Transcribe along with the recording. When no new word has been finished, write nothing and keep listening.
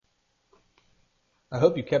I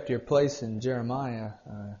hope you kept your place in Jeremiah.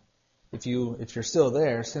 If you're still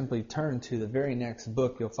there, simply turn to the very next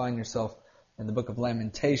book. You'll find yourself in the book of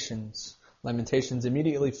Lamentations. Lamentations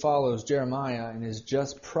immediately follows Jeremiah and is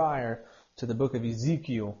just prior to the book of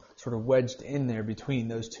Ezekiel, sort of wedged in there between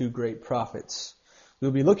those two great prophets.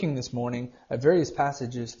 We'll be looking this morning at various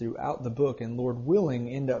passages throughout the book, and Lord willing,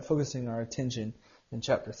 end up focusing our attention in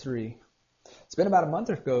chapter 3. It's been about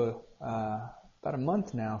a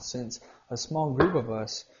month now since a small group of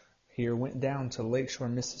us here went down to Lakeshore,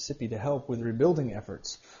 Mississippi to help with rebuilding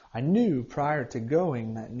efforts. I knew prior to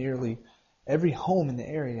going that nearly every home in the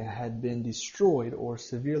area had been destroyed or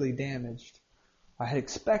severely damaged. I had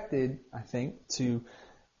expected, I think, to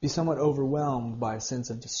be somewhat overwhelmed by a sense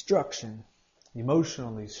of destruction,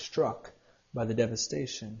 emotionally struck by the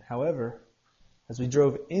devastation. However, as we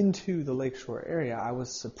drove into the Lakeshore area, I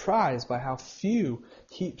was surprised by how few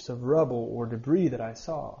heaps of rubble or debris that I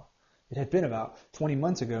saw. It had been about 20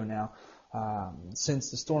 months ago now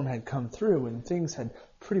since the storm had come through, and things had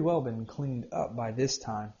pretty well been cleaned up by this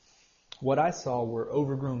time. What I saw were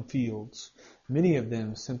overgrown fields, many of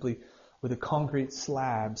them simply with a concrete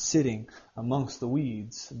slab sitting amongst the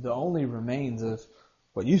weeds, the only remains of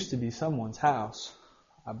what used to be someone's house.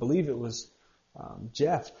 I believe it was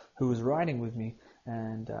Jeff, who was riding with me,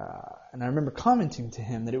 and I remember commenting to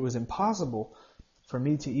him that it was impossible for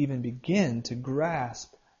me to even begin to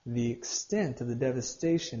grasp the extent of the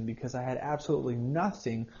devastation because I had absolutely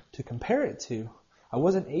nothing to compare it to. I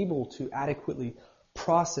wasn't able to adequately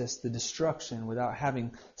process the destruction without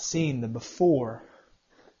having seen the before.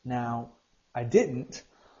 Now, I didn't,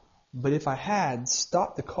 but if I had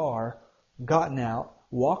stopped the car, gotten out,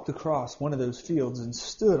 walked across one of those fields and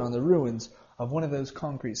stood on the ruins of one of those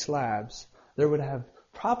concrete slabs, there would have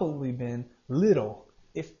probably been little,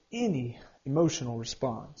 if any, emotional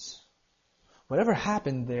response. Whatever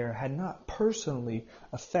happened there had not personally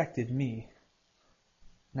affected me.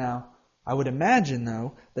 Now, I would imagine,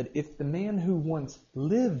 though, that if the man who once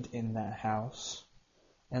lived in that house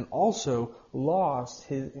and also lost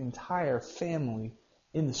his entire family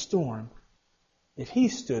in the storm, if he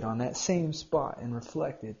stood on that same spot and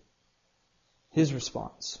reflected, his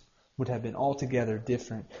response would have been altogether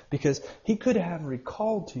different, because he could have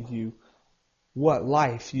recalled to you what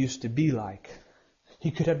life used to be like. He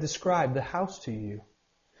could have described the house to you.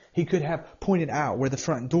 He could have pointed out where the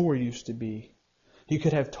front door used to be. He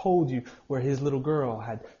could have told you where his little girl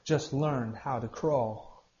had just learned how to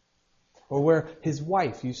crawl, or where his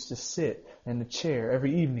wife used to sit in the chair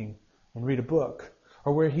every evening and read a book,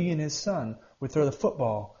 or where he and his son would throw the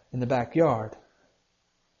football in the backyard.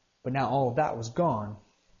 But now all of that was gone.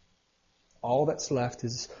 All that's left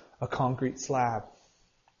is a concrete slab.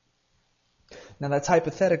 Now that's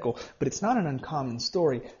hypothetical, but it's not an uncommon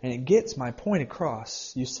story, and it gets my point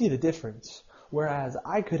across. You see the difference. Whereas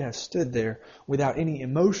I could have stood there without any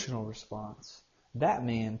emotional response, that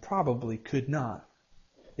man probably could not.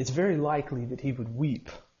 It's very likely that he would weep.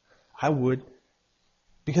 I would.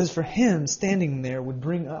 Because for him, standing there would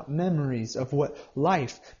bring up memories of what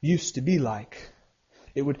life used to be like.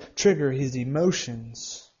 It would trigger his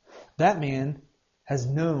emotions. That man has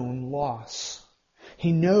known loss.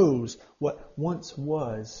 He knows what once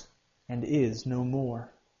was and is no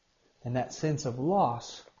more. And that sense of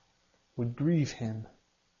loss would grieve him.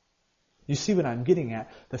 You see what I'm getting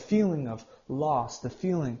at? The feeling of loss, the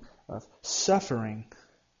feeling of suffering.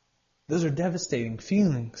 Those are devastating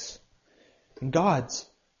feelings. And God's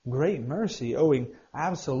great mercy, owing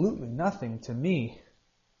absolutely nothing to me,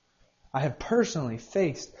 I have personally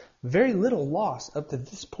faced very little loss up to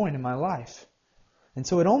this point in my life. And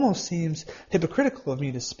so it almost seems hypocritical of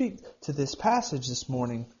me to speak to this passage this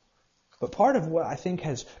morning. But part of what I think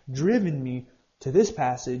has driven me to this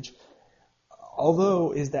passage,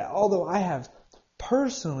 although I have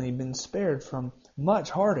personally been spared from much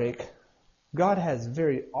heartache, God has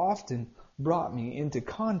very often brought me into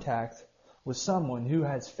contact with someone who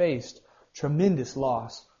has faced tremendous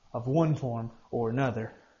loss of one form or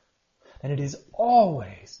another. And it is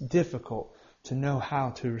always difficult to know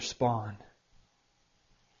how to respond.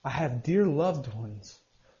 I have dear loved ones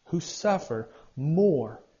who suffer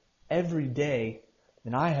more every day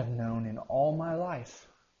than I have known in all my life.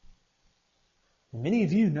 And many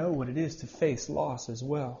of you know what it is to face loss as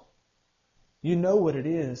well. You know what it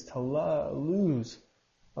is to lose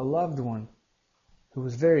a loved one who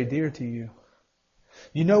was very dear to you.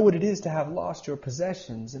 You know what it is to have lost your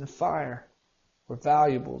possessions in a fire or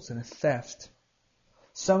valuables in a theft.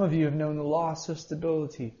 Some of you have known the loss of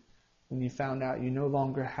stability when you found out you no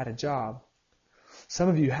longer had a job. Some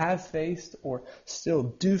of you have faced or still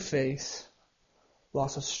do face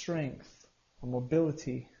loss of strength or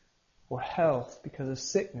mobility or health, because of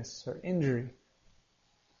sickness or injury.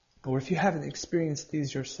 Or if you haven't experienced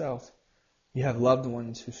these yourself, you have loved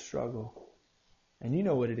ones who struggle, and you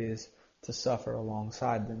know what it is to suffer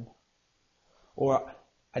alongside them. Or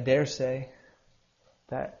I dare say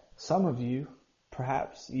that some of you,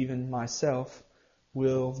 perhaps even myself,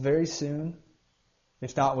 will very soon,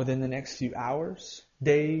 if not within the next few hours,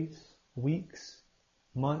 days, weeks,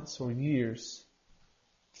 months, or years,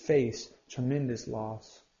 face tremendous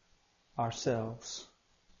loss ourselves.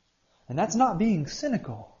 And that's not being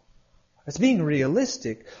cynical. It's being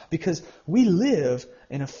realistic, because we live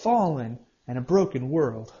in a fallen and a broken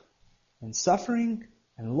world. And suffering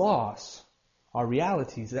and loss are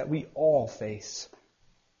realities that we all face.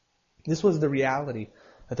 This was the reality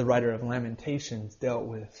that the writer of Lamentations dealt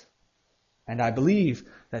with. And I believe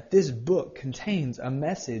that this book contains a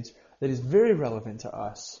message that is very relevant to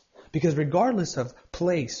us. Because regardless of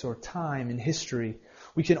place or time in history,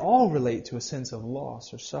 we can all relate to a sense of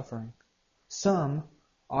loss or suffering. Some,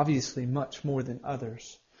 obviously much more than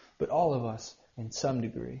others, but all of us in some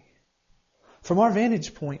degree. From our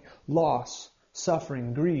vantage point, loss,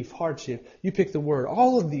 suffering, grief, hardship, you pick the word,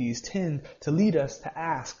 all of these tend to lead us to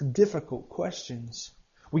ask difficult questions.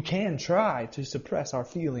 We can try to suppress our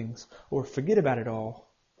feelings or forget about it all,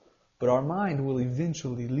 but our mind will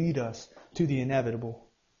eventually lead us to the inevitable.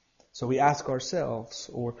 So we ask ourselves,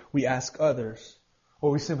 or we ask others,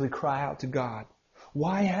 or we simply cry out to God,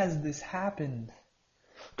 why has this happened?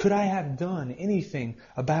 Could I have done anything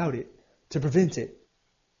about it to prevent it?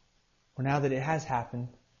 Or now that it has happened,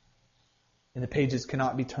 and the pages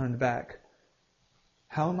cannot be turned back,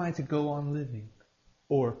 how am I to go on living?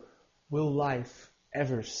 Or will life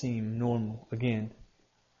ever seem normal again?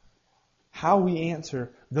 How we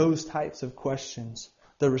answer those types of questions,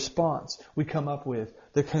 the response we come up with,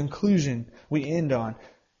 the conclusion we end on,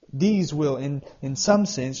 these will, in some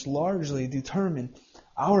sense, largely determine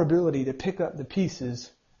our ability to pick up the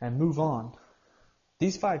pieces and move on.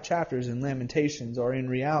 These 5 chapters in Lamentations are in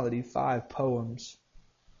reality 5 poems.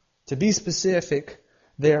 To be specific,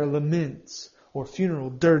 they are laments or funeral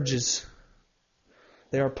dirges.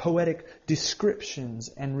 They are poetic descriptions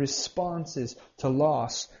and responses to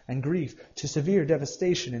loss and grief, to severe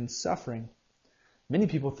devastation and suffering. Many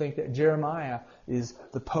people think that Jeremiah is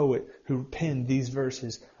the poet who penned these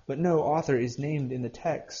verses, but no author is named in the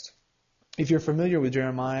text. If you're familiar with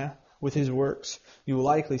Jeremiah, with his works, you will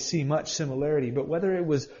likely see much similarity. But whether it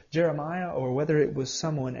was Jeremiah or whether it was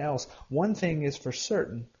someone else, one thing is for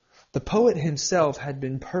certain. The poet himself had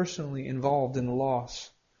been personally involved in the loss.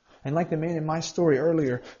 And like the man in my story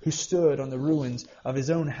earlier who stood on the ruins of his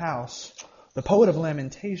own house, the poet of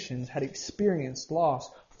Lamentations had experienced loss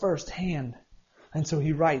firsthand. And so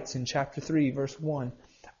he writes in chapter 3, verse 1,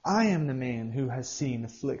 I am the man who has seen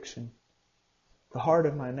affliction. The heart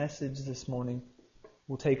of my message this morning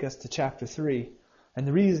will take us to chapter 3. And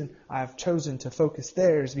the reason I've chosen to focus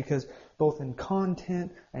there is because both in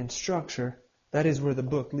content and structure, that is where the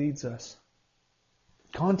book leads us.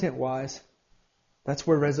 Content-wise, that's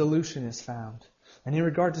where resolution is found. And in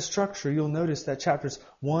regard to structure, you'll notice that chapters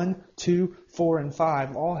 1, 2, 4, and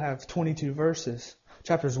 5 all have 22 verses.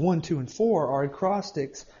 Chapters 1, 2, and 4 are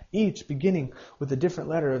acrostics, each beginning with a different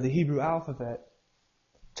letter of the Hebrew alphabet.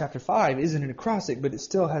 Chapter 5 isn't an acrostic, but it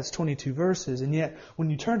still has 22 verses. And yet, when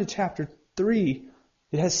you turn to chapter 3,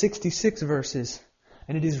 it has 66 verses.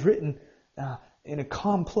 And it is written in a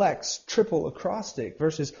complex triple acrostic.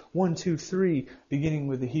 Verses 1, 2, 3, beginning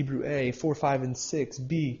with the Hebrew A, 4, 5, and 6,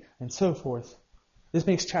 B, and so forth. This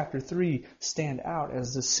makes chapter 3 stand out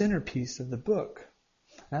as the centerpiece of the book.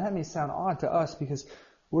 Now that may sound odd to us because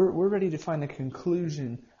we're ready to find the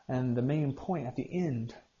conclusion and the main point at the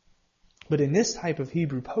end. But in this type of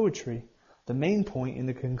Hebrew poetry, the main point and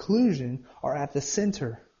the conclusion are at the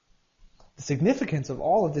center. The significance of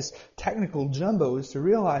all of this technical jumbo is to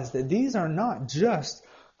realize that these are not just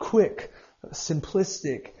quick,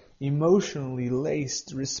 simplistic, emotionally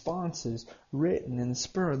laced responses written in the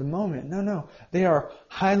spur of the moment. No. They are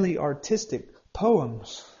highly artistic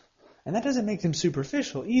poems. And that doesn't make them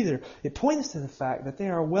superficial either. It points to the fact that they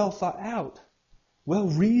are well thought out, well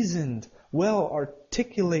reasoned, well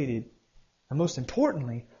articulated, and most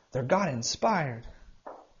importantly, they're God-inspired.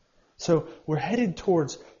 So we're headed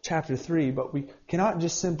towards chapter 3, but we cannot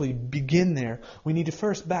just simply begin there. We need to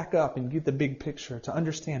first back up and get the big picture to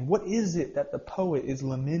understand what is it that the poet is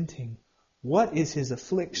lamenting. What is his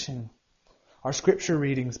affliction? Our scripture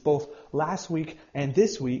readings, both last week and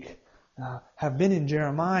this week, have been in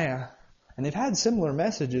Jeremiah, and they've had similar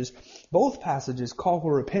messages. Both passages call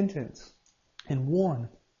for repentance and warn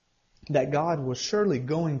that God was surely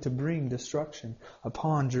going to bring destruction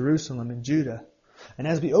upon Jerusalem and Judah. And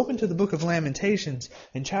as we open to the book of Lamentations,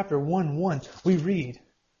 in chapter 1:1, we read,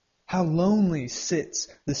 "How lonely sits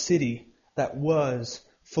the city that was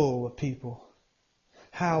full of people.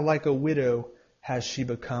 How like a widow has she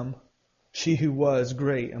become, she who was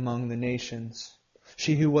great among the nations.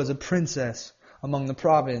 She who was a princess among the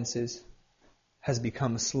provinces has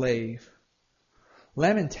become a slave."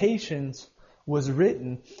 Lamentations was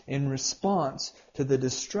written in response to the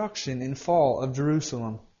destruction and fall of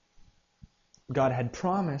Jerusalem. God had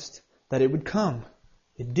promised that it would come.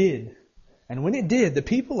 It did. And when it did, the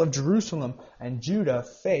people of Jerusalem and Judah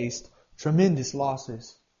faced tremendous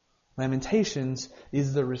losses. Lamentations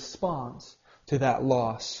is the response to that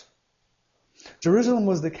loss. Jerusalem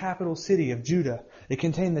was the capital city of Judah. It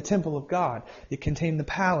contained the temple of God. It contained the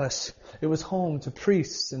palace. It was home to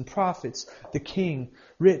priests and prophets. The king,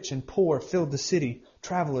 rich and poor, filled the city.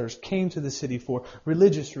 Travelers came to the city for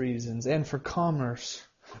religious reasons and for commerce.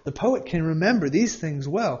 The poet can remember these things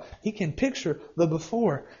well. He can picture the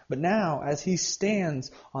before. But now, as he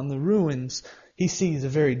stands on the ruins, he sees a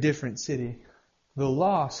very different city. The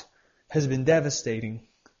loss has been devastating.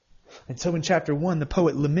 And so in chapter 1, the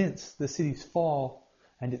poet laments the city's fall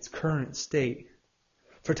and its current state.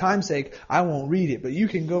 For time's sake, I won't read it, but you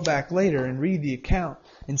can go back later and read the account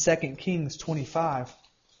in 2 Kings 25.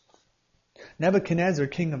 Nebuchadnezzar,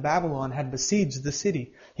 king of Babylon, had besieged the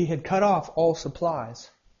city. He had cut off all supplies.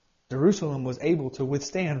 Jerusalem was able to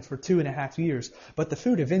withstand for 2.5 years, but the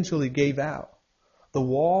food eventually gave out. The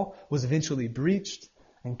wall was eventually breached,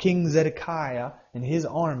 and King Zedekiah and his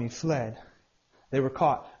army fled. They were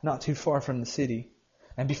caught not too far from the city.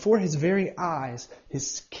 And before his very eyes,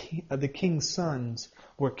 the king's sons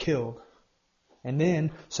were killed. And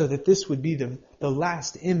then, so that this would be the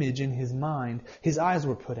last image in his mind, his eyes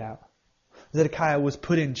were put out. Zedekiah was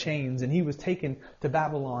put in chains, and he was taken to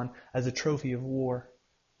Babylon as a trophy of war.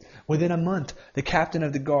 Within a month, the captain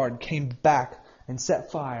of the guard came back and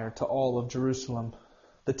set fire to all of Jerusalem.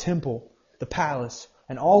 The temple, the palace,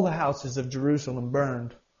 and all the houses of Jerusalem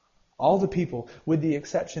burned. All the people, with the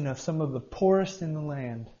exception of some of the poorest in the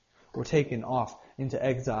land, were taken off into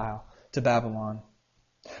exile to Babylon.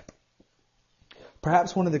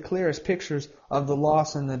 Perhaps one of the clearest pictures of the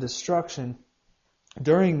loss and the destruction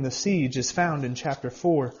during the siege is found in chapter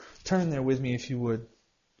 4. Turn there with me if you would.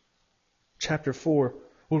 Chapter 4.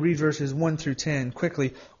 We'll read verses 1 through 10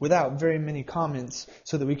 quickly without very many comments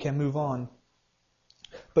so that we can move on.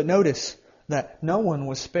 But notice that no one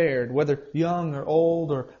was spared, whether young or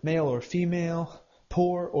old or male or female,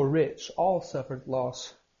 poor or rich, all suffered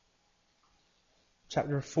loss.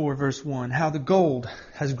 Chapter 4, verse 1, "How the gold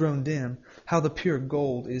has grown dim, how the pure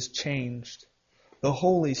gold is changed. The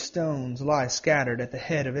holy stones lie scattered at the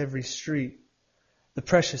head of every street. The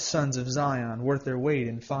precious sons of Zion, worth their weight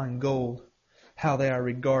in fine gold, how they are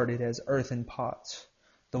regarded as earthen pots,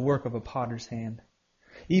 the work of a potter's hand.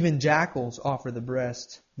 Even jackals offer the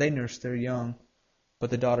breast, they nurse their young. But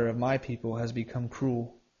the daughter of my people has become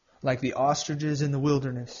cruel, like the ostriches in the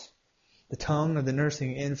wilderness. The tongue of the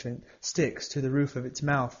nursing infant sticks to the roof of its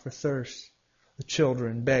mouth for thirst. The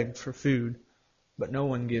children beg for food, but no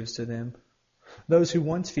one gives to them. Those who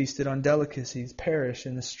once feasted on delicacies perish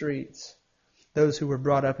in the streets. Those who were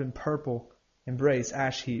brought up in purple embrace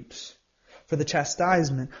ash heaps. For the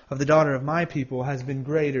chastisement of the daughter of my people has been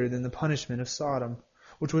greater than the punishment of Sodom,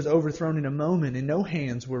 which was overthrown in a moment, and no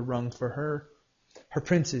hands were wrung for her. Her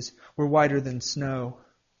princes were whiter than snow,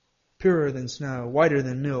 purer than snow, whiter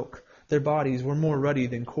than milk. Their bodies were more ruddy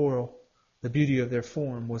than coral. The beauty of their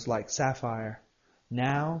form was like sapphire.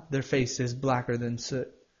 Now their face is blacker than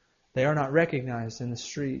soot. They are not recognized in the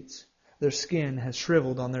streets. Their skin has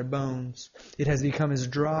shriveled on their bones. It has become as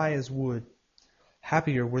dry as wood.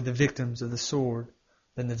 Happier were the victims of the sword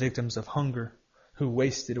than the victims of hunger, who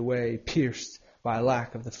wasted away, pierced by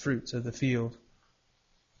lack of the fruits of the field."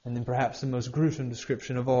 And then perhaps the most gruesome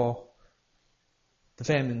description of all, the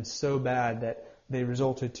famine so bad that they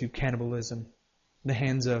resulted to cannibalism. The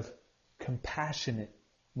hands of compassionate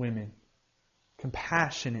women.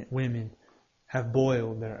 Compassionate women have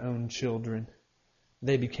boiled their own children.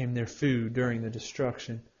 They became their food during the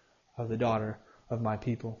destruction of the daughter of my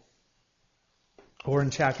people. Or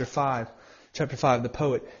in chapter 5, the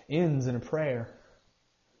poet ends in a prayer.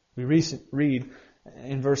 We read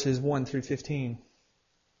in verses 1 through 15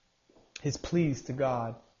 his pleas to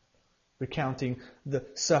God, recounting the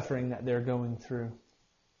suffering that they're going through.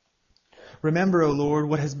 "Remember, O Lord,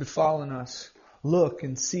 what has befallen us. Look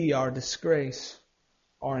and see our disgrace.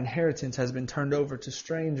 Our inheritance has been turned over to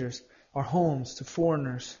strangers, our homes to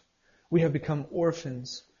foreigners. We have become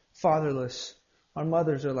orphans, fatherless. Our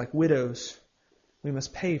mothers are like widows. We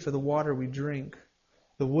must pay for the water we drink.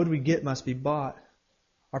 The wood we get must be bought.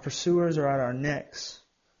 Our pursuers are at our necks.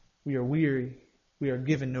 We are weary. We are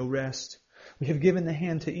given no rest. We have given the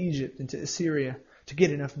hand to Egypt and to Assyria to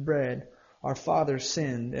get enough bread. Our fathers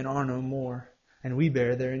sinned and are no more, and we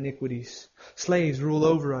bear their iniquities. Slaves rule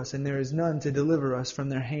over us, and there is none to deliver us from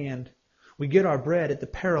their hand. We get our bread at the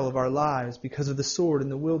peril of our lives because of the sword in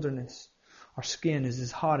the wilderness. Our skin is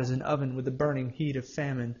as hot as an oven with the burning heat of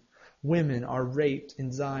famine. Women are raped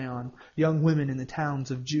in Zion, young women in the towns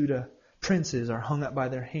of Judah. Princes are hung up by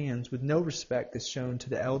their hands with no respect is shown to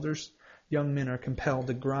the elders. Young men are compelled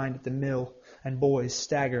to grind at the mill, and boys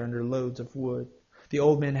stagger under loads of wood. The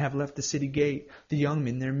old men have left the city gate, the young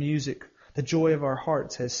men their music. The joy of our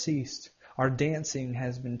hearts has ceased. Our dancing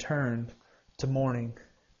has been turned to mourning.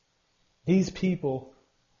 These people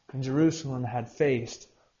in Jerusalem had faced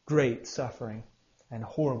great suffering and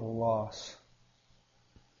horrible loss.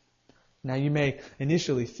 Now you may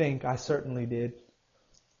initially think, I certainly did,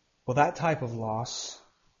 well, that type of loss,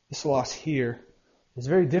 this loss here, is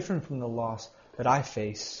very different from the loss that I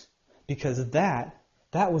face, because that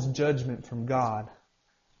was judgment from God,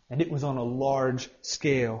 and it was on a large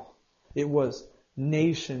scale. It was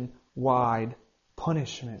nationwide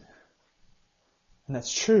punishment. And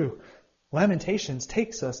that's true. Lamentations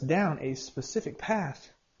takes us down a specific path.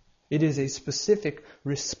 It is a specific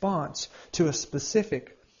response to a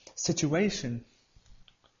specific situation.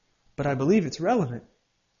 But I believe it's relevant.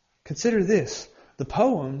 Consider this. The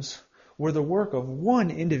poems were the work of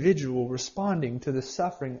one individual responding to the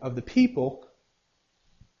suffering of the people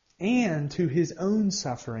and to his own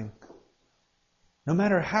suffering. No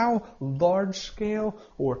matter how large scale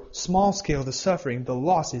or small scale the suffering, the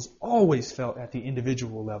loss is always felt at the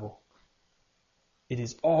individual level. It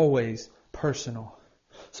is always personal.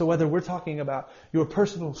 So whether we're talking about your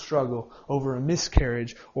personal struggle over a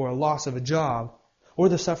miscarriage or a loss of a job, or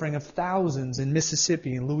the suffering of thousands in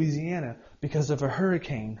Mississippi and Louisiana because of a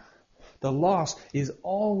hurricane, the loss is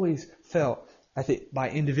always felt by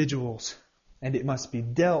individuals, and it must be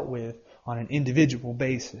dealt with on an individual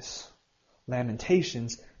basis.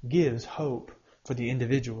 Lamentations gives hope for the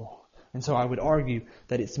individual. And so I would argue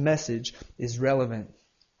that its message is relevant.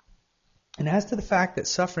 And as to the fact that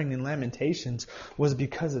suffering in Lamentations was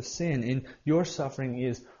because of sin, and your suffering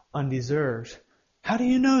is undeserved, how do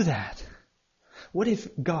you know that? What if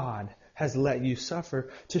God has let you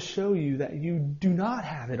suffer to show you that you do not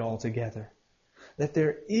have it all together? That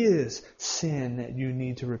there is sin that you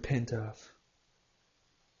need to repent of?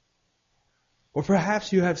 Or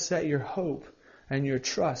perhaps you have set your hope and your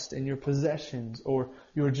trust in your possessions, or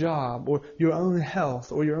your job, or your own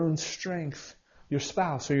health, or your own strength, your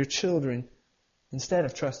spouse, or your children, instead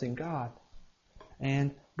of trusting God.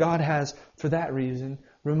 And God has, for that reason,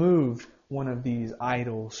 removed one of these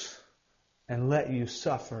idols and let you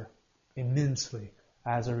suffer immensely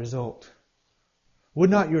as a result. Would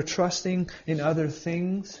not your trusting in other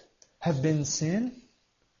things have been sin?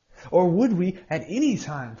 Or would we, at any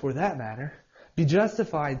time for that matter, be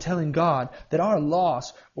justified telling God that our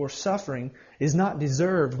loss or suffering is not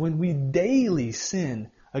deserved when we daily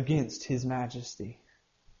sin against His majesty?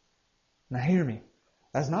 Now hear me.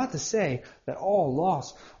 That's not to say that all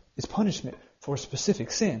loss is punishment for a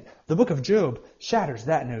specific sin. The book of Job shatters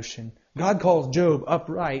that notion. God calls Job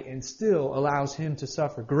upright and still allows him to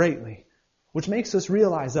suffer greatly, which makes us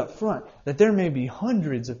realize up front that there may be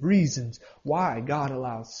hundreds of reasons why God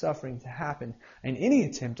allows suffering to happen, and any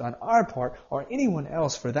attempt on our part, or anyone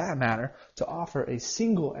else for that matter, to offer a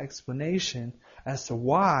single explanation as to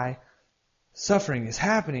why suffering is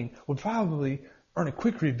happening would probably earn a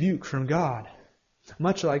quick rebuke from God.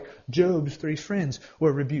 Much like Job's 3 friends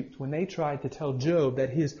were rebuked when they tried to tell Job that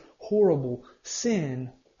his horrible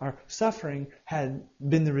sin or suffering had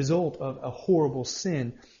been the result of a horrible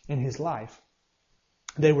sin in his life.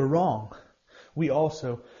 They were wrong. We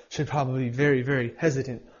also should probably be very, very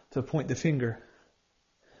hesitant to point the finger.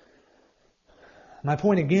 My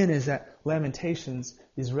point again is that Lamentations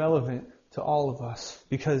is relevant to all of us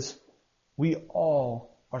because we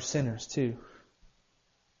all are sinners too.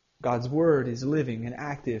 God's Word is living and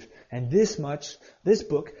active, and this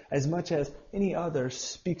book, as much as any other,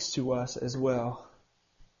 speaks to us as well.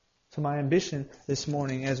 So my ambition this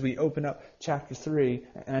morning as we open up chapter 3,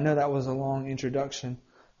 and I know that was a long introduction,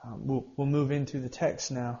 we'll move into the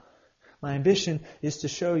text now. My ambition is to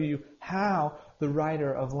show you how the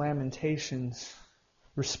writer of Lamentations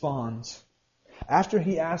responds. After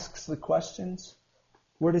he asks the questions,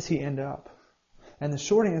 where does he end up? And the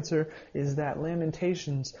short answer is that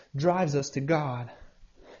Lamentations drives us to God.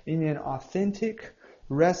 In an authentic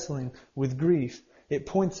wrestling with grief, it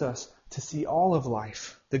points us to see all of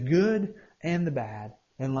life, the good and the bad,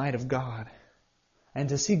 in light of God. And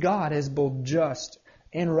to see God as both just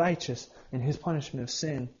and righteous in His punishment of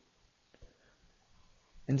sin.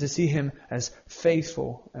 And to see Him as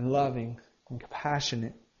faithful and loving and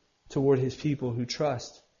compassionate toward His people who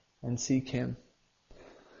trust and seek Him.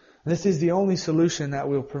 This is the only solution that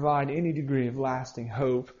will provide any degree of lasting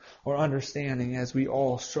hope or understanding as we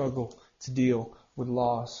all struggle to deal with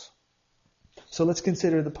loss. So let's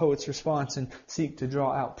consider the poet's response and seek to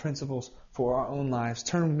draw out principles for our own lives.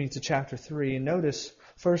 Turn with me to chapter 3 and notice,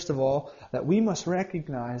 first of all, that we must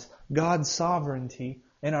recognize God's sovereignty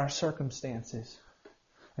in our circumstances.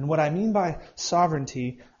 And what I mean by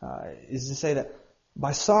sovereignty is to say that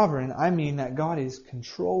by sovereign, I mean that God is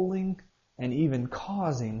controlling and even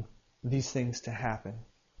causing these things to happen,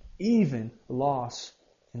 even loss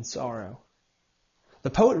and sorrow. The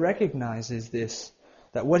poet recognizes this,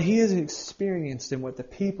 that what he has experienced and what the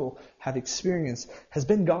people have experienced has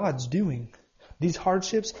been God's doing. These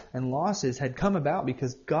hardships and losses had come about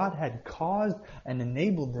because God had caused and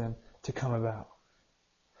enabled them to come about.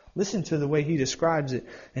 Listen to the way he describes it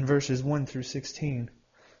in verses 1 through 16.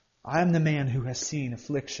 I am the man who has seen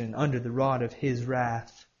affliction under the rod of His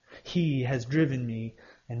wrath. He has driven me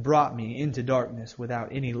and brought me into darkness without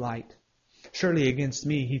any light. Surely against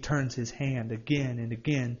me He turns His hand again and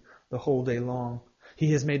again the whole day long.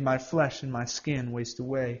 He has made my flesh and my skin waste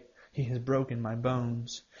away. He has broken my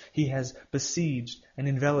bones. He has besieged and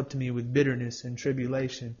enveloped me with bitterness and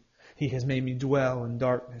tribulation. He has made me dwell in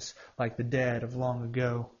darkness like the dead of long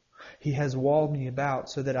ago. He has walled me about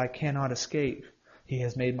so that I cannot escape. He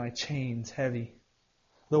has made my chains heavy.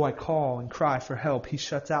 Though I call and cry for help, He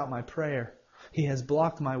shuts out my prayer. He has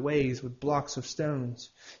blocked my ways with blocks of stones.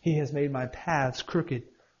 He has made my paths crooked.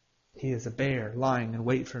 He is a bear lying in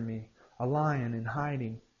wait for me, a lion in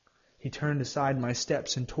hiding. He turned aside my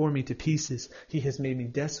steps and tore me to pieces. He has made me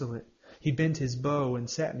desolate. He bent His bow and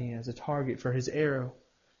set me as a target for His arrow.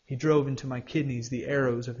 He drove into my kidneys the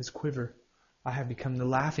arrows of His quiver. I have become the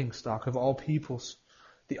laughingstock of all peoples,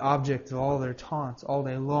 the object of all their taunts all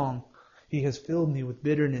day long. He has filled me with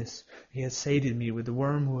bitterness. He has sated me with the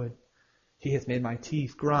wormwood. He has made my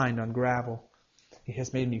teeth grind on gravel. He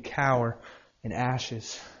has made me cower in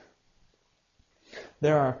ashes.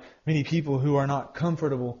 There are many people who are not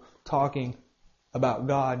comfortable talking about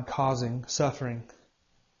God causing suffering.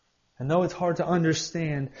 And though it's hard to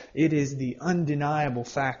understand, it is the undeniable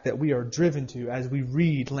fact that we are driven to as we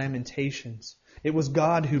read Lamentations. It was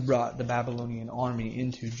God who brought the Babylonian army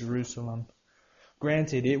into Jerusalem.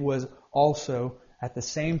 Granted, it was also at the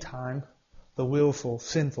same time the willful,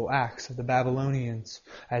 sinful acts of the Babylonians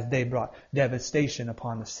as they brought devastation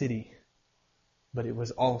upon the city. But it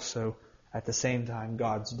was also at the same time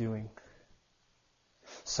God's doing.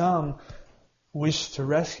 Some wish to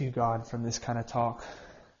rescue God from this kind of talk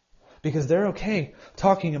because they're okay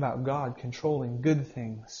talking about God controlling good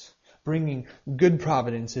things, bringing good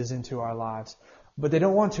providences into our lives, but they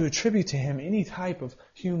don't want to attribute to Him any type of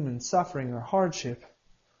human suffering or hardship.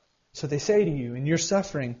 So they say to you, in your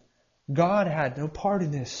suffering, God had no part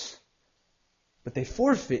in this. But they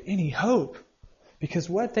forfeit any hope, because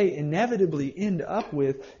what they inevitably end up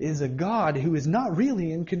with is a God who is not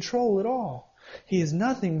really in control at all. He is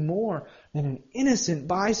nothing more than an innocent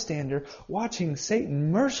bystander watching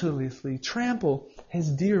Satan mercilessly trample His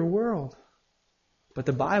dear world. But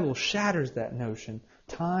the Bible shatters that notion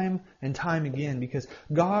time and time again, because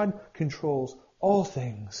God controls all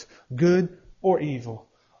things, good or evil.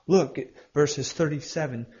 Look at verses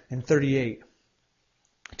 37 and 38.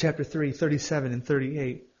 Chapter 3, 37 and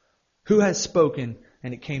 38. Who has spoken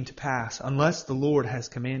and it came to pass, unless the Lord has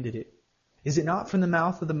commanded it? Is it not from the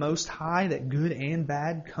mouth of the Most High that good and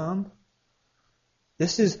bad come?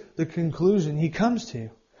 This is the conclusion he comes to.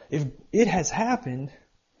 If it has happened,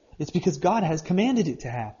 it's because God has commanded it to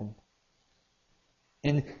happen.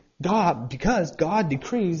 And because God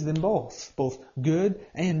decrees them both good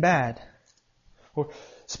and bad. Or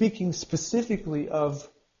speaking specifically of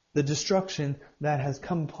the destruction that has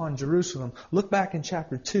come upon Jerusalem, look back in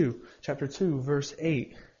chapter 2, verse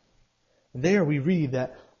 8. There we read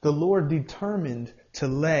that the Lord determined to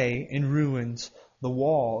lay in ruins the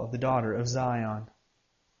wall of the daughter of Zion.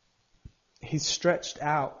 He stretched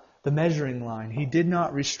out the measuring line. He did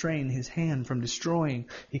not restrain His hand from destroying.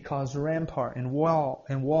 He caused rampart and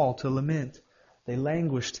wall to lament. They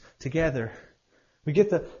languished together. We get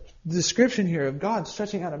the description here of God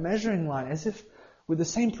stretching out a measuring line as if with the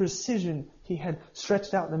same precision He had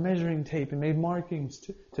stretched out the measuring tape and made markings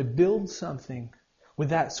to build something. With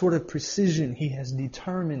that sort of precision, He has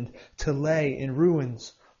determined to lay in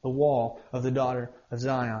ruins the wall of the daughter of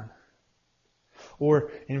Zion.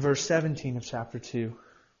 Or in verse 17 of chapter 2,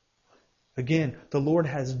 again, the Lord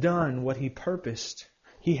has done what He purposed.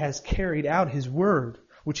 He has carried out His word,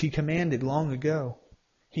 which He commanded long ago.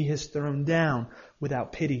 He has thrown down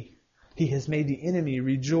without pity. He has made the enemy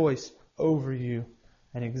rejoice over you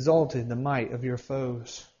and exalted the might of your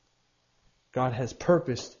foes. God has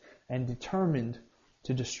purposed and determined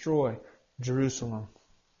to destroy Jerusalem,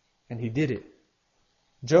 and He did it.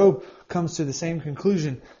 Job comes to the same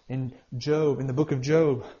conclusion in the book of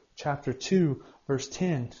Job, chapter 2, verse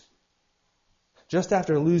 10. Just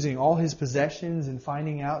after losing all his possessions and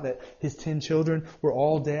finding out that his 10 children were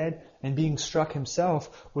all dead and being struck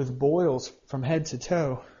himself with boils from head to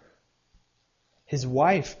toe, his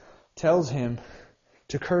wife tells him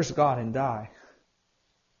to curse God and die.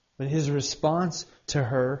 But his response to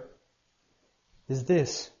her is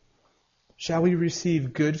this: shall we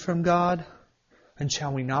receive good from God, and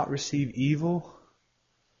shall we not receive evil?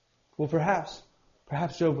 Well, perhaps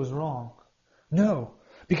Job was wrong. No,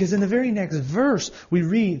 because in the very next verse we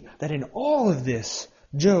read that in all of this,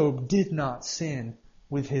 Job did not sin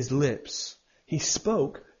with his lips. He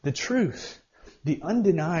spoke the truth. The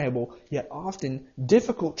undeniable, yet often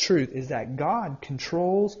difficult truth is that God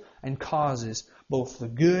controls and causes both the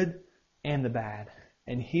good and the bad.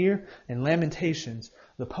 And here in Lamentations,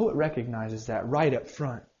 the poet recognizes that right up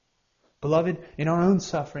front. Beloved, in our own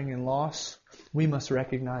suffering and loss, we must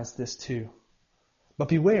recognize this too. But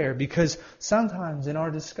beware, because sometimes in our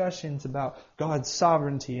discussions about God's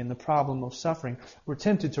sovereignty and the problem of suffering, we're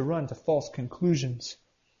tempted to run to false conclusions.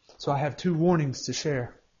 So I have 2 warnings to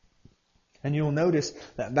share. And you'll notice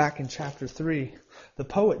that back in chapter 3, the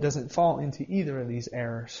poet doesn't fall into either of these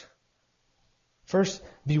errors. First,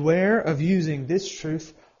 beware of using this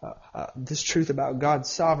truth about God's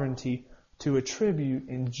sovereignty to attribute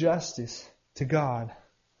injustice to God.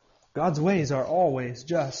 God's ways are always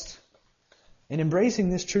just. In embracing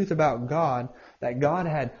this truth about God, that God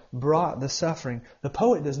had brought the suffering, the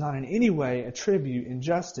poet does not in any way attribute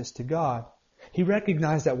injustice to God. He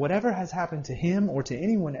recognized that whatever has happened to him or to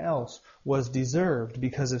anyone else was deserved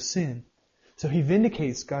because of sin. So he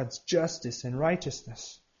vindicates God's justice and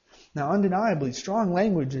righteousness. Now, undeniably, strong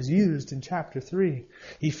language is used in chapter 3.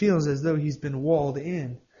 He feels as though he's been walled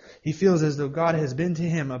in. He feels as though God has been to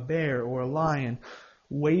him a bear or a lion,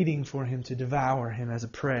 waiting for him to devour him as a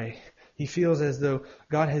prey. He feels as though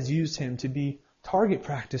God has used him to be target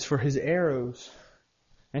practice for his arrows.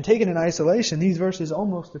 And taken in isolation, these verses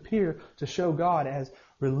almost appear to show God as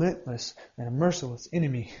relentless and a merciless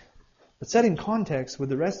enemy. But set in context with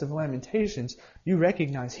the rest of Lamentations, you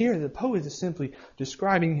recognize here the poet is simply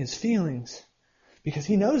describing his feelings, because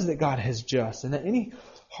he knows that God is just and that any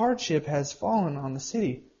hardship has fallen on the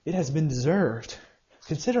city. It has been deserved.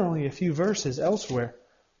 Consider only a few verses elsewhere.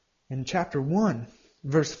 In chapter 1,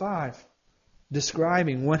 verse 5,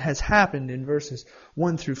 describing what has happened in verses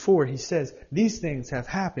 1 through 4, he says, "These things have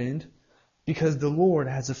happened because the Lord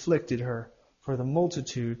has afflicted her for the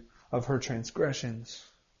multitude of her transgressions."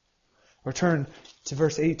 Or turn to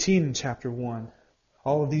verse 18 in chapter 1.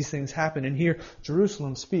 All of these things happen, and here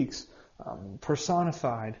Jerusalem speaks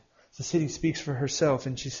personified. The city speaks for herself,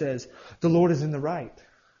 and she says, "The Lord is in the right.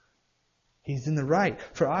 He's in the right,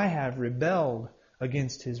 for I have rebelled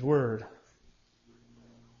against His word."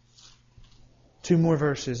 2 more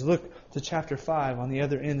verses. Look to chapter 5 on the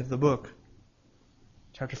other end of the book.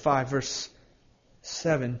 Chapter 5, verse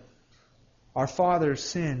 7. "Our fathers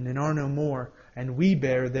sinned and are no more, and we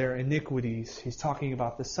bear their iniquities." He's talking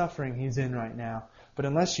about the suffering he's in right now. But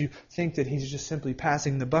unless you think that he's just simply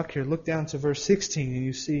passing the buck here, look down to verse 16 and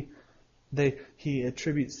you see he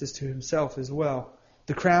attributes this to himself as well.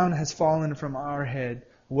 "The crown has fallen from our head.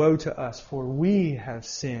 Woe to us, for we have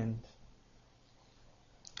sinned."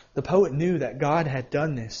 The poet knew that God had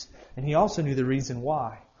done this, and he also knew the reason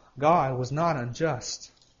why. God was not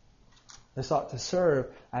unjust. This ought to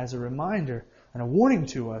serve as a reminder and a warning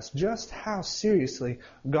to us just how seriously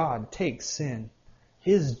God takes sin.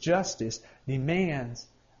 His justice demands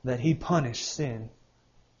that He punish sin.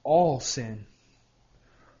 All sin.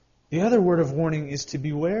 The other word of warning is to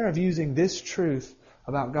beware of using this truth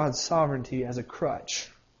about God's sovereignty as a crutch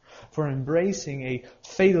for embracing a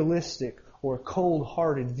fatalistic or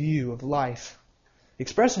cold-hearted view of life.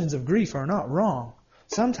 Expressions of grief are not wrong.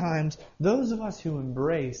 Sometimes those of us who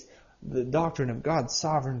embrace the doctrine of God's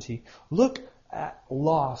sovereignty look at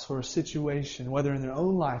loss or a situation, whether in their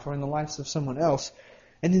own life or in the lives of someone else,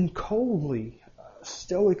 and then coldly,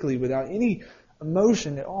 stoically, without any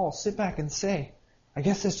emotion at all, sit back and say, "I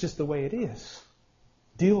guess that's just the way it is.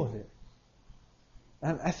 Deal with it."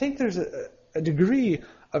 And I think there's a degree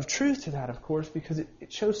of truth to that, of course, because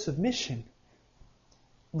it shows submission.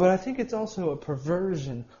 But I think it's also a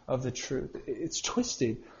perversion of the truth. It's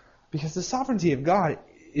twisted, because the sovereignty of God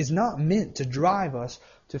is not meant to drive us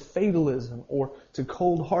to fatalism or to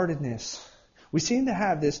cold-heartedness. We seem to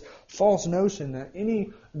have this false notion that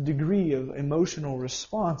any degree of emotional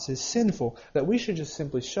response is sinful, that we should just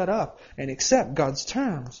simply shut up and accept God's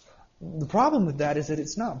terms. The problem with that is that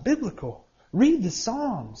it's not biblical. Read the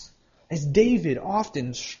Psalms, as David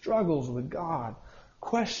often struggles with God,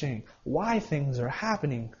 questioning why things are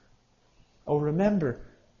happening. Oh, remember,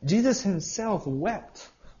 Jesus himself wept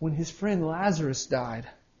when his friend Lazarus died.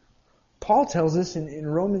 Paul tells us in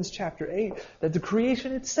Romans chapter 8 that the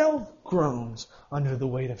creation itself groans under the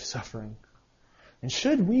weight of suffering. And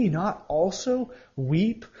should we not also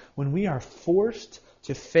weep when we are forced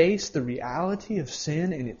to face the reality of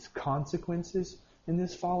sin and its consequences in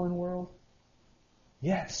this fallen world?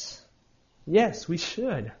 Yes. Yes, we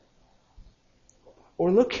should.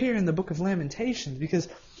 Or look here in the book of Lamentations, because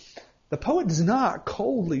the poet does not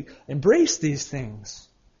coldly embrace these things.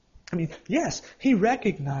 I mean, yes, he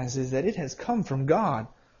recognizes that it has come from God,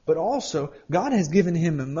 but also God has given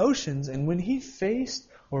him emotions, and when he faced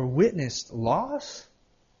or witnessed loss,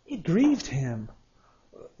 it grieved him.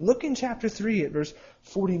 Look in chapter 3 at verse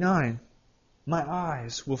 49. My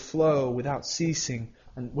eyes will flow without ceasing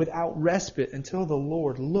and without respite until the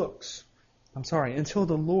Lord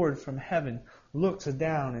from heaven looks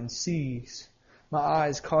down and sees. My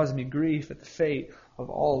eyes cause me grief at the fate of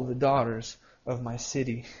all the daughters of my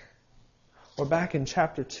city. Or back in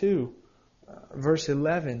chapter 2, verse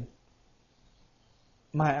 11,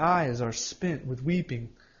 my eyes are spent with weeping,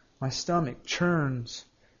 my stomach churns,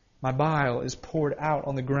 my bile is poured out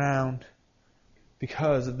on the ground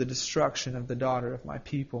because of the destruction of the daughter of my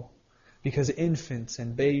people, because infants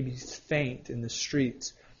and babies faint in the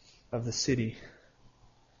streets of the city.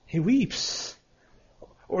 He weeps.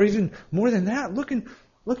 Or even more than that, look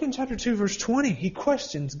in chapter 2, verse 20. He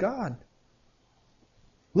questions God.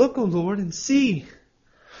 Look, O Lord, and see.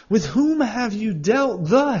 With whom have you dealt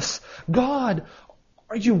thus? God,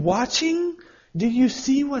 are you watching? Do you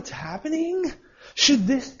see what's happening? Should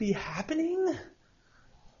this be happening?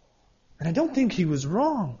 And I don't think he was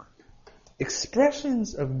wrong.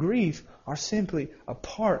 Expressions of grief are simply a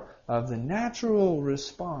part of the natural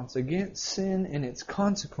response against sin and its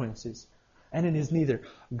consequences. And it is neither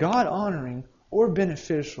God-honoring or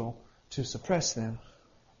beneficial to suppress them.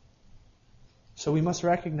 So we must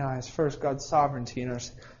recognize first God's sovereignty in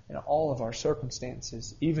all of our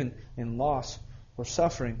circumstances, even in loss or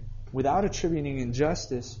suffering, without attributing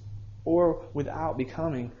injustice or without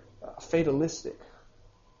becoming fatalistic.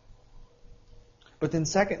 But then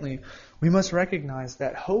secondly, we must recognize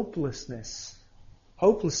that hopelessness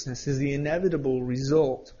is the inevitable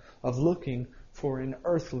result of looking for an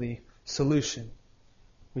earthly solution.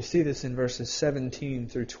 We see this in verses 17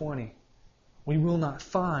 through 20. We will not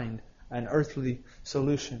find an earthly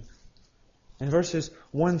solution. In verses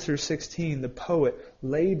 1 through 16, the poet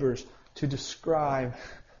labors to describe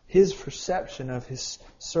his perception of his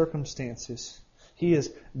circumstances. He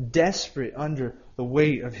is desperate under the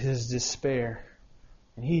weight of his despair.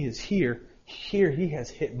 And he is here he has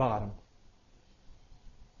hit bottom.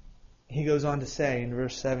 He goes on to say in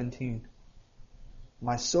verse 17,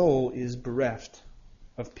 my soul is bereft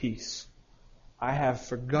of peace. I have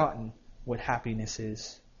forgotten what happiness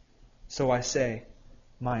is. So I say,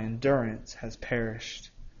 my endurance has perished,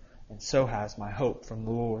 and so has my hope from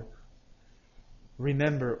the Lord.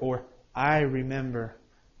 I remember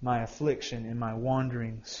my affliction and my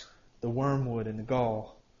wanderings, the wormwood and the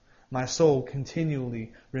gall. My soul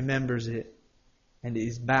continually remembers it, and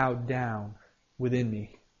is bowed down within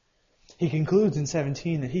me. He concludes in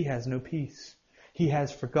 17 that he has no peace. He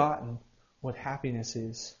has forgotten what happiness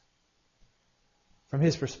is. From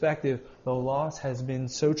his perspective, the loss has been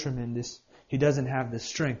so tremendous, he doesn't have the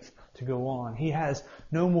strength to go on. He has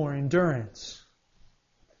no more endurance.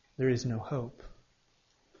 There is no hope.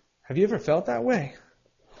 Have you ever felt that way?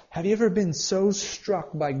 Have you ever been so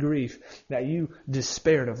struck by grief that you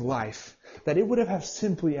despaired of life, that it would have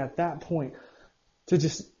simply at that point to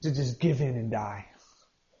just give in and die?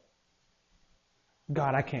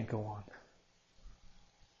 God, I can't go on.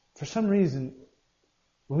 For some reason,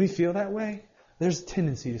 when we feel that way, there's a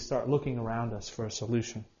tendency to start looking around us for a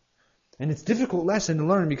solution. And it's a difficult lesson to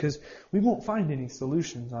learn because we won't find any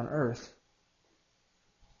solutions on earth.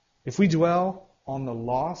 If we dwell on the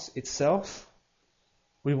loss itself,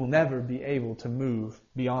 we will never be able to move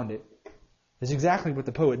beyond it. That's exactly what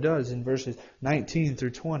the poet does in verses 19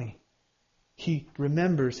 through 20. He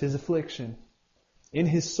remembers his affliction. In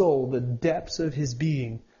his soul, the depths of his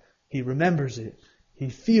being, he remembers it. He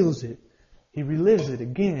feels it. He relives it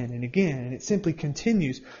again and again, and it simply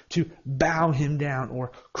continues to bow him down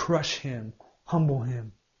or crush him, humble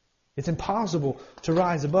him. It's impossible to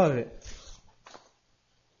rise above it.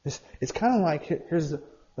 It's kind of like, here's a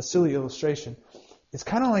silly illustration. It's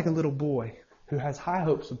kind of like a little boy who has high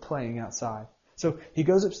hopes of playing outside. So he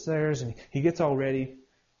goes upstairs and he gets all ready,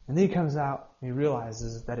 and then he comes out and he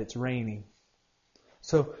realizes that it's raining.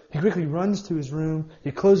 So he quickly runs to his room,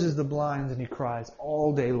 he closes the blinds, and he cries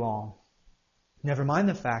all day long. Never mind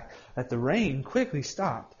the fact that the rain quickly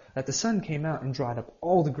stopped, that the sun came out and dried up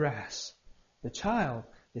all the grass. The child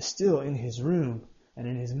is still in his room, and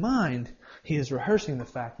in his mind, he is rehearsing the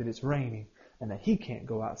fact that it's raining and that he can't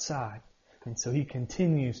go outside. And so he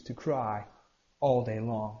continues to cry all day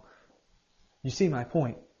long. You see my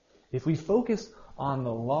point? If we focus on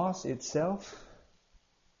the loss itself,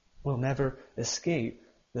 we'll never escape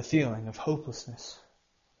the feeling of hopelessness.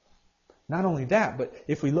 Not only that, but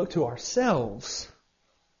if we look to ourselves,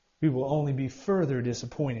 we will only be further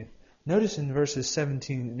disappointed. Notice in verses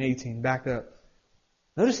 17 and 18, back up.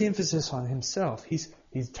 Notice the emphasis on himself. He's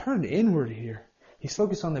turned inward here. He's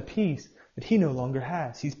focused on the peace that he no longer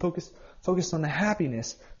has. He's focused on the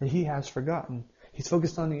happiness that he has forgotten. He's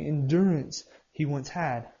focused on the endurance he once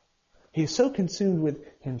had. He is so consumed with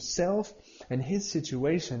himself and his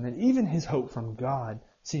situation that even his hope from God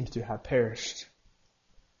seems to have perished.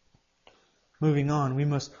 Moving on, we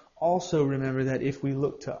must also remember that if we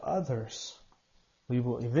look to others, we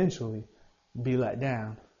will eventually be let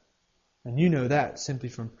down. And you know that simply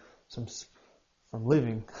from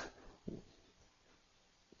living.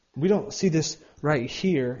 We don't see this right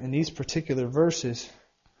here in these particular verses.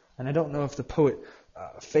 And I don't know if the poet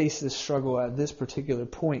faced this struggle at this particular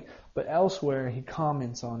point, but elsewhere he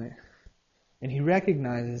comments on it. And he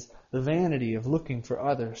recognizes the vanity of looking to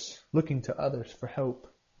others for help.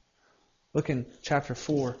 Look in chapter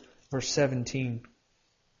 4, verse 17.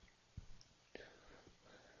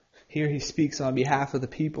 Here he speaks on behalf of the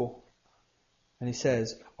people. And he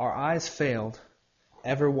says, "Our eyes failed,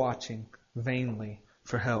 ever watching vainly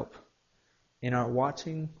for help. In our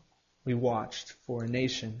watching, we watched for a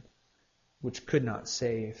nation which could not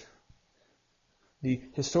save." The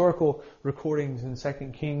historical recordings in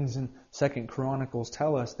 2 Kings and 2 Chronicles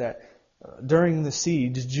tell us that during the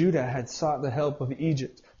siege, Judah had sought the help of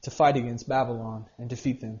Egypt to fight against Babylon and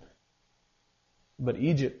defeat them. But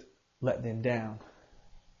Egypt let them down.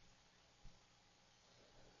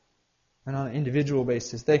 And on an individual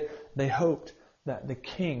basis, they hoped that the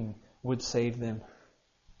king would save them.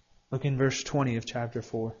 Look in verse 20 of chapter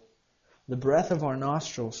 4. "The breath of our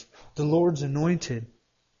nostrils, the Lord's anointed,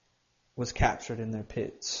 was captured in their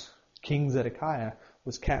pits." King Zedekiah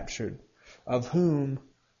was captured, of whom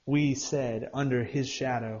we said, "Under his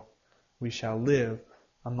shadow we shall live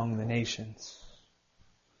among the nations."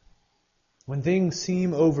 When things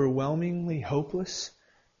seem overwhelmingly hopeless,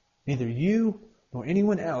 neither you nor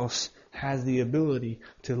anyone else has the ability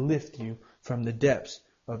to lift you from the depths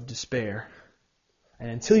of despair. And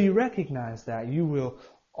until you recognize that, you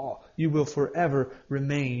will forever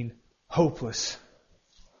remain hopeless.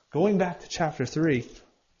 Going back to chapter 3,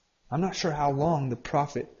 I'm not sure how long the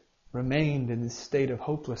prophet remained in this state of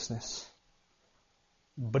hopelessness.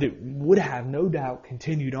 But it would have no doubt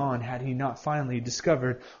continued on had he not finally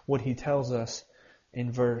discovered what he tells us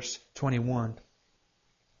in verse 21.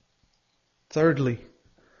 Thirdly,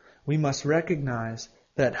 we must recognize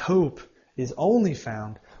that hope is only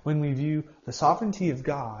found when we view the sovereignty of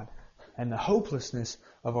God and the hopelessness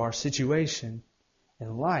of our situation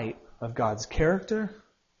in light of God's character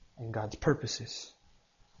and God's purposes.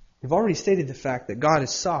 We've already stated the fact that God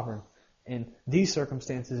is sovereign in these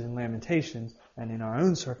circumstances in Lamentations and in our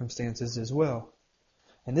own circumstances as well.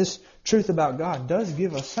 And this truth about God does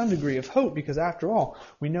give us some degree of hope, because after all,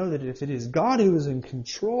 we know that if it is God who is in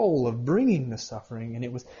control of bringing the suffering,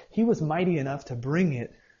 and He was mighty enough to bring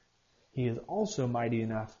it, He is also mighty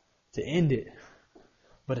enough to end it.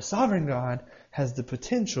 But a sovereign God has the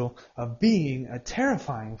potential of being a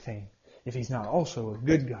terrifying thing if He's not also a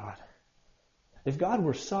good God. If God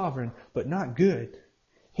were sovereign but not good,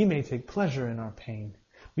 He may take pleasure in our pain.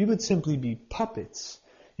 We would simply be puppets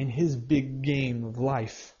in His big game of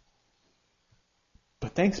life.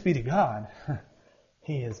 But thanks be to God,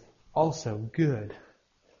 He is also good.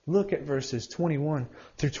 Look at verses 21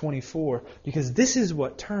 through 24, because this is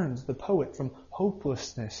what turns the poet from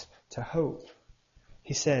hopelessness to hope.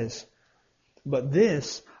 He says, "But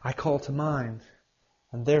this I call to mind,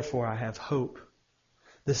 and therefore I have hope.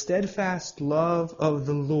 The steadfast love of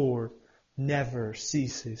the Lord never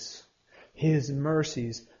ceases. His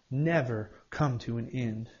mercies never come to an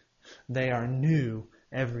end. They are new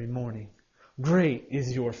every morning. Great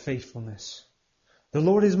is your faithfulness. The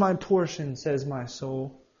Lord is my portion, says my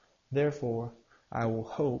soul. Therefore I will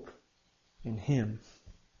hope in Him."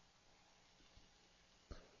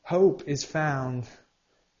 Hope is found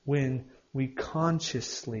when we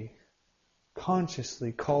consciously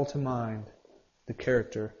call to mind the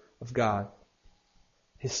character of God,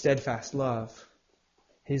 His steadfast love,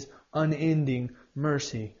 His unending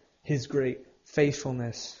mercy, His great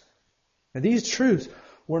faithfulness. Now, these truths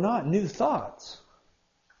were not new thoughts.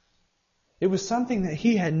 It was something that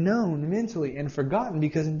he had known mentally and forgotten,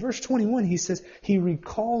 because in verse 21 he says he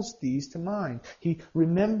recalls these to mind. He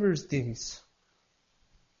remembers these.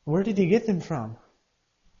 Where did he get them from?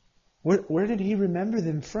 Where did he remember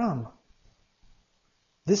them from?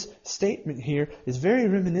 This statement here is very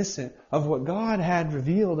reminiscent of what God had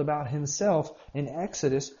revealed about Himself in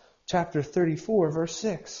Exodus chapter 34, verse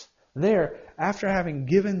 6. There, after having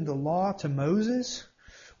given the law to Moses,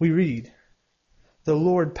 we read, "The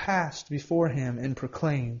Lord passed before him and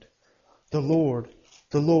proclaimed, the Lord,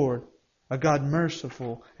 a God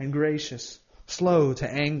merciful and gracious, slow to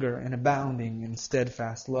anger and abounding in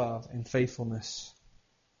steadfast love and faithfulness."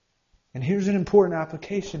 And here's an important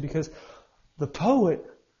application, because the poet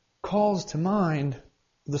calls to mind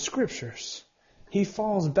the Scriptures. He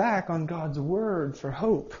falls back on God's Word for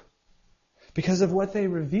hope because of what they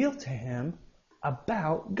reveal to him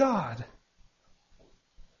about God.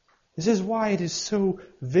 This is why it is so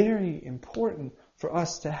very important for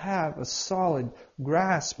us to have a solid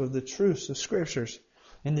grasp of the truths of Scriptures.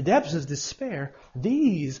 In the depths of despair,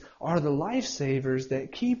 these are the lifesavers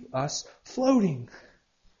that keep us floating.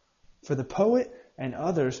 For the poet and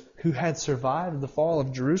others who had survived the fall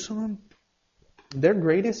of Jerusalem, their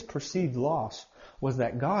greatest perceived loss was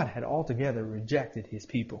that God had altogether rejected His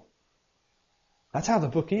people. That's how the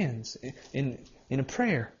book ends, in a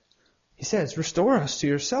prayer. He says, "Restore us to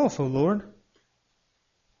yourself, O Lord,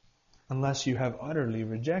 unless you have utterly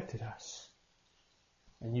rejected us,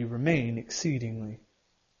 and you remain exceedingly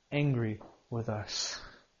angry with us."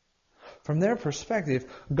 From their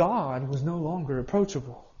perspective, God was no longer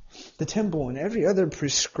approachable. The temple and every other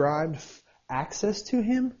prescribed access to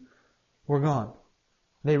Him were gone.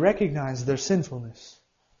 They recognized their sinfulness,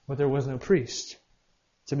 but there was no priest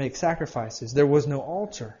to make sacrifices. There was no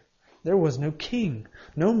altar. There was no king,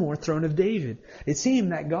 no more throne of David. It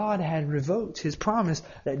seemed that God had revoked His promise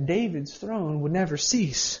that David's throne would never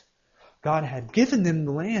cease. God had given them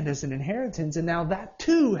the land as an inheritance, and now that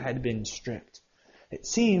too had been stripped. It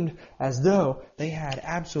seemed as though they had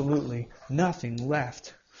absolutely nothing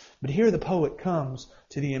left. But here the poet comes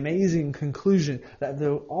to the amazing conclusion that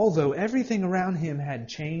although everything around him had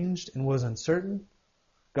changed and was uncertain,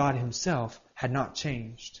 God Himself had not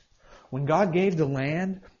changed. When God gave the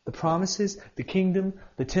land, the promises, the kingdom,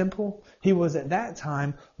 the temple, He was at that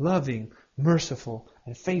time loving, merciful,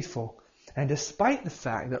 and faithful. And despite the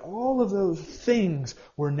fact that all of those things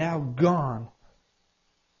were now gone,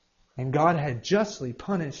 and God had justly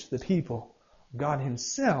punished the people, God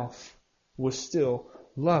Himself was still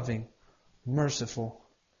loving, merciful,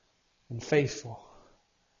 and faithful.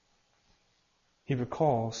 He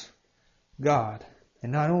recalls God.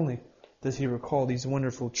 And not only does he recall these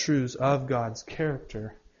wonderful truths of God's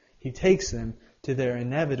character, he takes them to their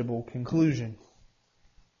inevitable conclusion.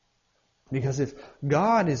 Because if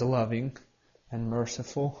God is loving and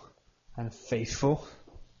merciful and faithful,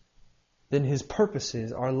 then His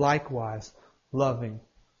purposes are likewise loving,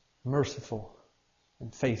 merciful,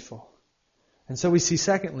 and faithful. And so we see,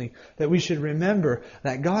 secondly, that we should remember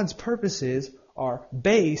that God's purposes are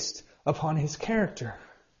based upon His character.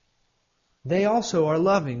 They also are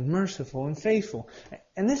loving, merciful, and faithful.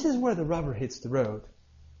 And this is where the rubber hits the road.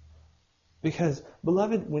 Because,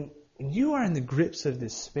 beloved, when you are in the grips of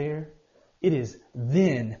despair, it is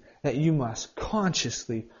then that you must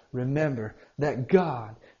consciously remember that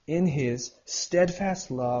God, in His steadfast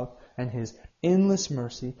love and His endless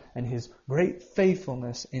mercy and His great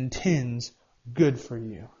faithfulness, intends good for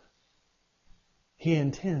you. He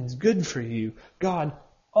intends good for you. God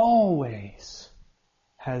always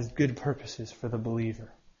has good purposes for the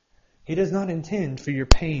believer. He does not intend for your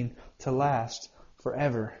pain to last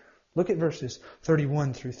forever. Look at verses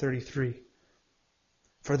 31 through 33.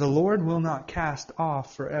 "For the Lord will not cast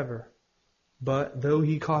off forever, but though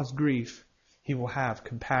He cause grief, He will have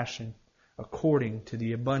compassion according to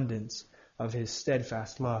the abundance of His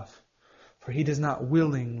steadfast love. For He does not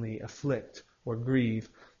willingly afflict or grieve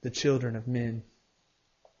the children of men."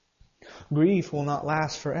 Grief will not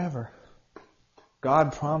last forever.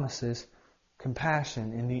 God promises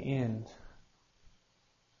compassion in the end.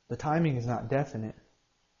 The timing is not definite,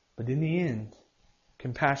 but in the end,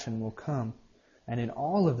 compassion will come. And in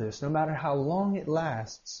all of this, no matter how long it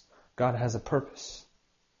lasts, God has a purpose.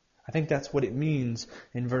 I think that's what it means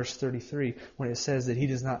in verse 33 when it says that He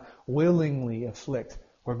does not willingly afflict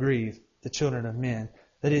or grieve the children of men.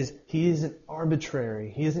 That is, He isn't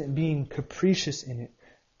arbitrary. He isn't being capricious in it.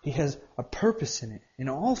 He has a purpose in it, in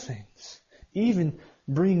all things. Even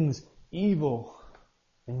brings evil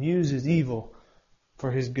and uses evil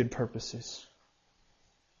for His good purposes.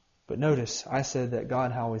 But notice, I said that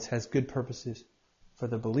God always has good purposes for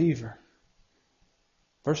the believer.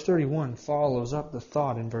 Verse 31 follows up the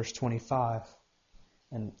thought in verse 25.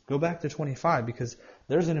 And go back to 25 because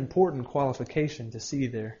there's an important qualification to see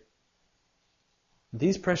there.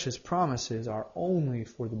 These precious promises are only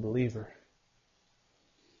for the believer.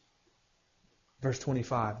 Verse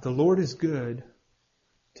 25, the Lord is good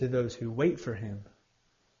to those who wait for Him,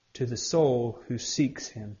 to the soul who seeks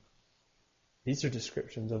Him. These are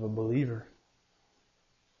descriptions of a believer.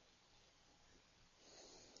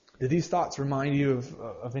 Do these thoughts remind you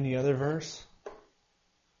of any other verse?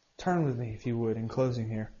 Turn with me, if you would, in closing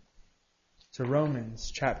here, to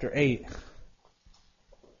Romans chapter 8.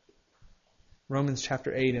 Romans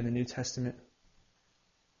chapter 8 in the New Testament,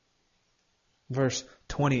 verse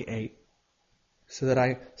 28, so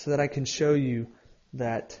that I can show you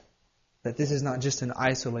that this is not just an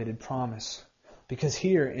isolated promise. Because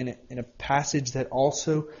here, in a passage that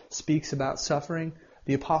also speaks about suffering,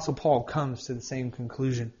 the Apostle Paul comes to the same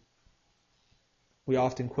conclusion. We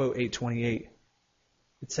often quote 8:28.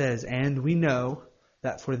 It says, "And we know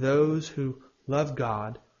that for those who love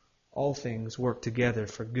God, all things work together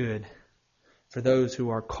for good, for those who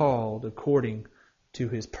are called according to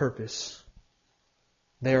His purpose."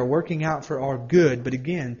 They are working out for our good, but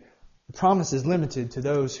again, the promise is limited to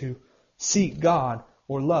those who seek God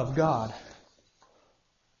or love God.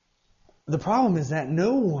 The problem is that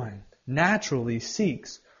no one naturally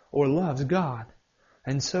seeks or loves God.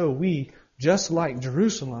 And so we, just like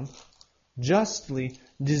Jerusalem, justly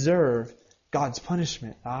deserve God's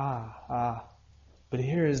punishment. But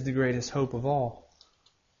here is the greatest hope of all.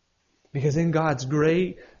 Because in God's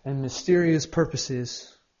great and mysterious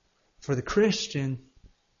purposes for the Christian,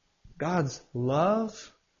 God's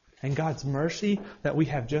love and God's mercy that we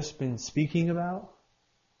have just been speaking about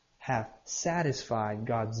have satisfied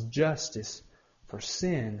God's justice for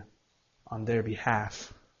sin on their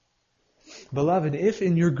behalf. Beloved, if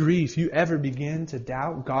in your grief you ever begin to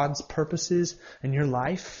doubt God's purposes in your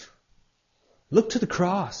life, look to the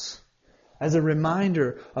cross as a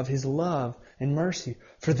reminder of His love and mercy.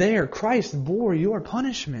 For there, Christ bore your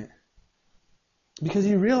punishment. Because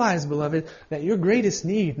you realize, beloved, that your greatest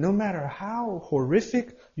need, no matter how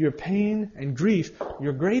horrific your pain and grief,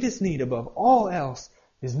 your greatest need above all else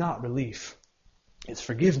is not relief. It's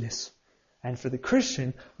forgiveness. And for the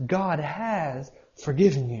Christian, God has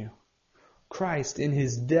forgiven you. Christ, in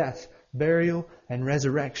His death, burial, and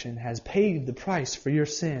resurrection, has paid the price for your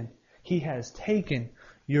sin. He has taken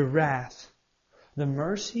your wrath. The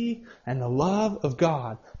mercy and the love of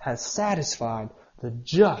God has satisfied the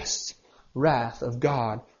just wrath of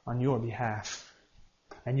God on your behalf.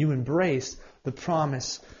 And you embrace the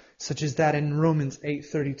promise such as that in Romans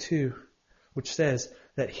 8:32, which says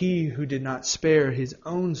that He who did not spare His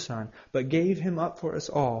own Son, but gave Him up for us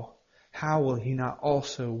all, how will He not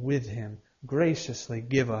also with Him graciously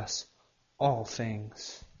give us all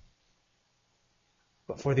things?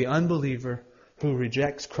 But for the unbeliever who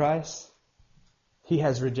rejects Christ, he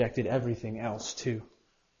has rejected everything else too.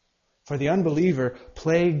 For the unbeliever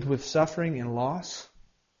plagued with suffering and loss,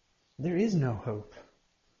 there is no hope.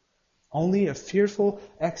 Only a fearful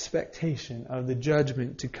expectation of the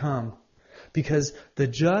judgment to come, because the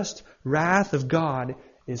just wrath of God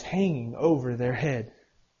is hanging over their head.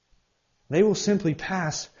 They will simply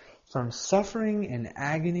pass from suffering and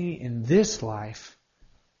agony in this life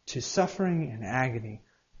to suffering and agony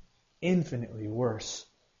infinitely worse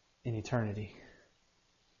in eternity.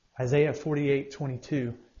 Isaiah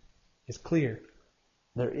 48:22 is clear.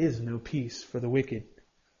 There is no peace for the wicked.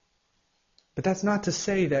 But that's not to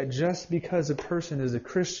say that just because a person is a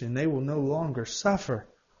Christian, they will no longer suffer.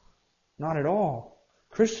 Not at all.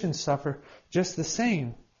 Christians suffer just the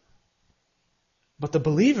same. But the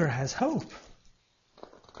believer has hope.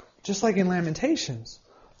 Just like in Lamentations,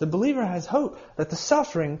 the believer has hope that the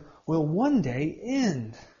suffering will one day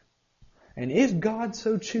end. And if God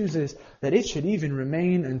so chooses that it should even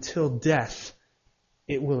remain until death,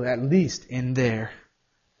 it will at least end there.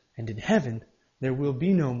 And in heaven, there will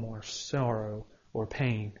be no more sorrow or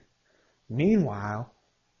pain. Meanwhile,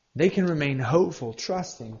 they can remain hopeful,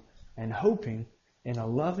 trusting, and hoping in a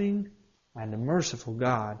loving and a merciful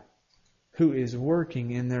God who is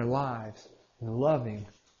working in their lives in loving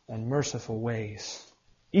and merciful ways,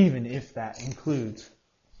 even if that includes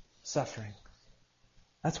suffering.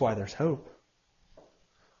 That's why there's hope.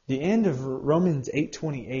 The end of Romans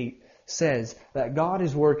 8:28 says that God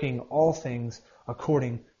is working all things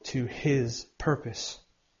according to His purpose.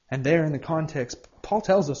 And there in the context, Paul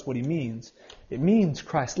tells us what he means. It means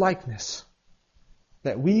Christ-likeness.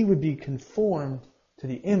 That we would be conformed to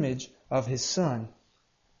the image of His Son.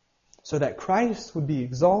 So that Christ would be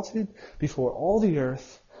exalted before all the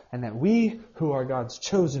earth, and that we, who are God's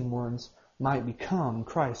chosen ones, might become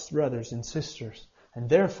Christ's brothers and sisters, and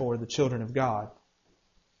therefore the children of God.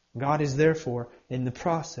 God is therefore in the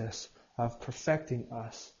process of perfecting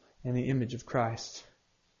us in the image of Christ.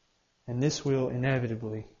 And this will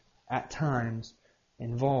inevitably, at times,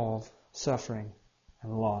 involve suffering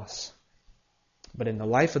and loss. But in the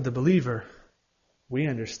life of the believer, we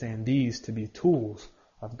understand these to be tools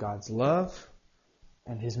of God's love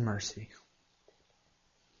and His mercy.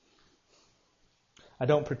 I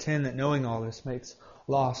don't pretend that knowing all this makes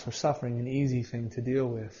loss or suffering an easy thing to deal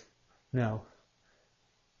with. No.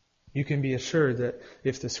 You can be assured that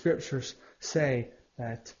if the Scriptures say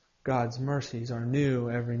that God's mercies are new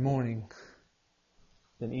every morning,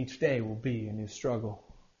 then each day will be a new struggle.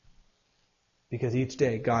 Because each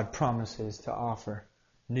day God promises to offer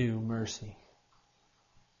new mercy.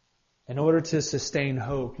 In order to sustain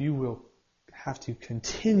hope, you will have to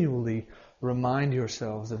continually remind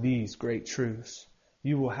yourselves of these great truths.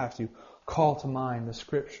 You will have to call to mind the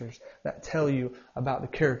Scriptures that tell you about the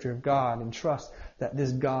character of God and trust that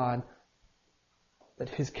this God, that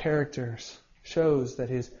His characters shows that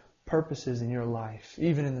His purposes in your life,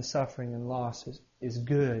 even in the suffering and loss, is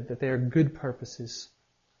good, that they are good purposes.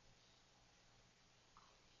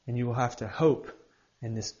 And you will have to hope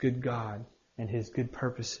in this good God and His good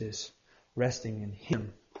purposes, resting in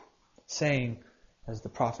Him, saying, as the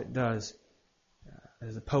prophet does,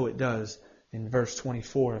 as the poet does in verse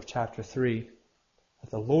 24 of chapter 3,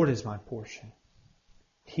 that the Lord is my portion.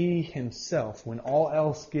 He Himself, when all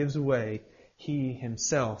else gives way, He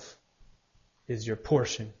Himself is your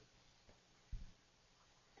portion.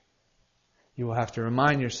 You will have to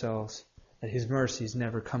remind yourselves that His mercies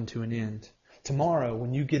never come to an end. Tomorrow,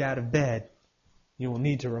 when you get out of bed, you will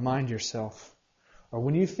need to remind yourself, or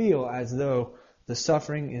when you feel as though the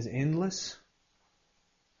suffering is endless,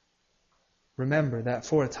 remember that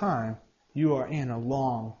for a time, you are in a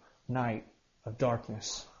long night of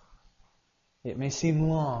darkness. It may seem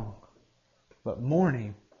long, but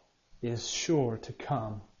morning is sure to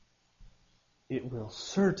come. It will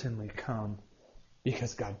certainly come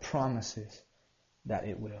because God promises that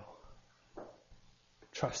it will.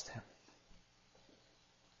 Trust Him.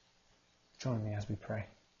 Join me as we pray.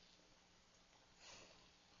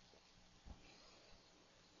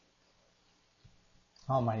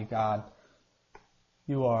 Almighty God,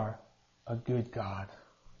 You are a good God,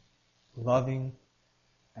 loving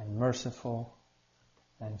and merciful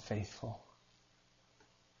and faithful.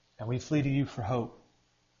 And we flee to You for hope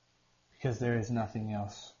because there is nothing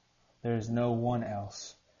else. There is no one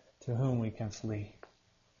else to whom we can flee.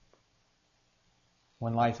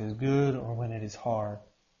 When life is good or when it is hard,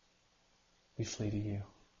 we flee to You.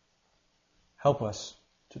 Help us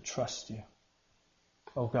to trust You.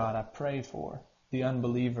 Oh God, I pray for the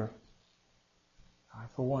unbeliever,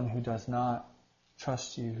 for one who does not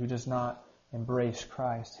trust You, who does not embrace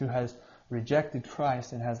Christ, who has rejected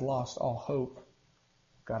Christ and has lost all hope.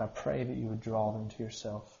 God, I pray that You would draw them to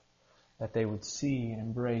Yourself, that they would see and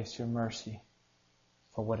embrace Your mercy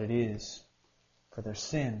for what it is, for their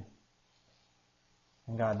sin.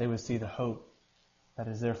 And God, they would see the hope that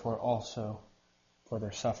is therefore also for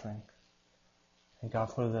their suffering. And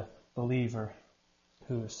God, for the believer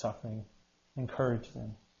who is suffering, encourage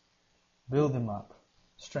them, build them up,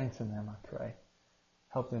 strengthen them, I pray.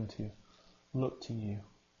 Help them to look to You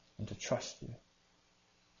and to trust You.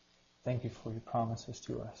 Thank You for Your promises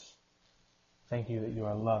to us. Thank You that You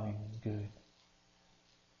are loving and good.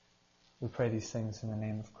 We pray these things in the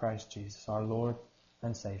name of Christ Jesus, our Lord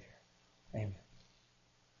and Savior. Amen.